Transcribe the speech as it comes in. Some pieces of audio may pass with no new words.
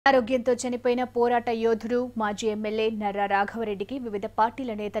ఆరోగ్యంతో చనిపోయిన పోరాట యోధుడు మాజీ MLA నర్రా రాఘవ రెడ్డికి వివిధ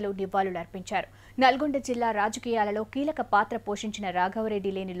పార్టీల నేతలు నివాళులర్పించారు. నల్గొండ జిల్లా రాజకీయాలలో కీలక పాత్ర పోషించిన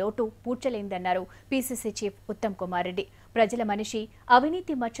రాఘవరెడ్డి లేని లోటు పూడ్చలేందన్నారు PCC చీఫ్ ఉత్తమ్ కుమార్ రెడ్డి. ప్రజల మనిషి,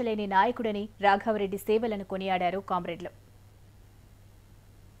 అవినీతి మచ్చలేని నాయకుడని రాఘవరెడ్డి సేవలను కొనియాడారు కామ్రేడ్లు.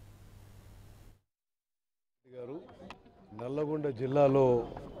 నల్గొండ జిల్లాలో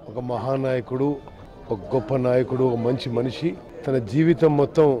ఒక మహానాయకుడు, ఒక గొప్ప నాయకుడు, ఒక మంచి మనిషి, తన జీవితం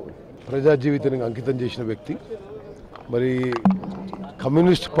మొత్తం ప్రజా జీవితానికి అంకితం చేసిన వ్యక్తి. మరి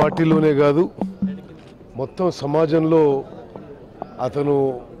కమ్యూనిస్ట్ పార్టీలోనే కాదు, మొత్తం సమాజంలో అతను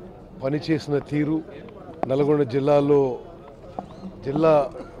పనిచేసిన తీరు నల్గొండ జిల్లా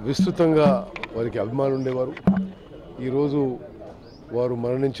విస్తృతంగా వారికి అభిమానులు ఉండేవారు. ఈరోజు వారు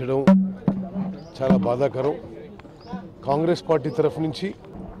మరణించడం చాలా బాధాకరం. కాంగ్రెస్ పార్టీ తరఫు నుంచి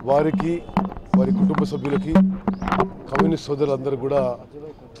వారికి, వారి కుటుంబ సభ్యులకి, కమ్యూనిస్ట్ సోదరులందరూ కూడా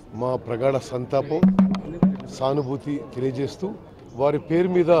మా ప్రగాఢ సంతాపం, సానుభూతి తెలియజేస్తూ వారి పేరు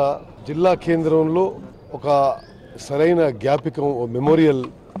మీద జిల్లా కేంద్రంలో ఒక సరైన జ్ఞాపికం, మెమోరియల్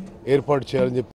ఏర్పాటు చేయాలని చెప్పి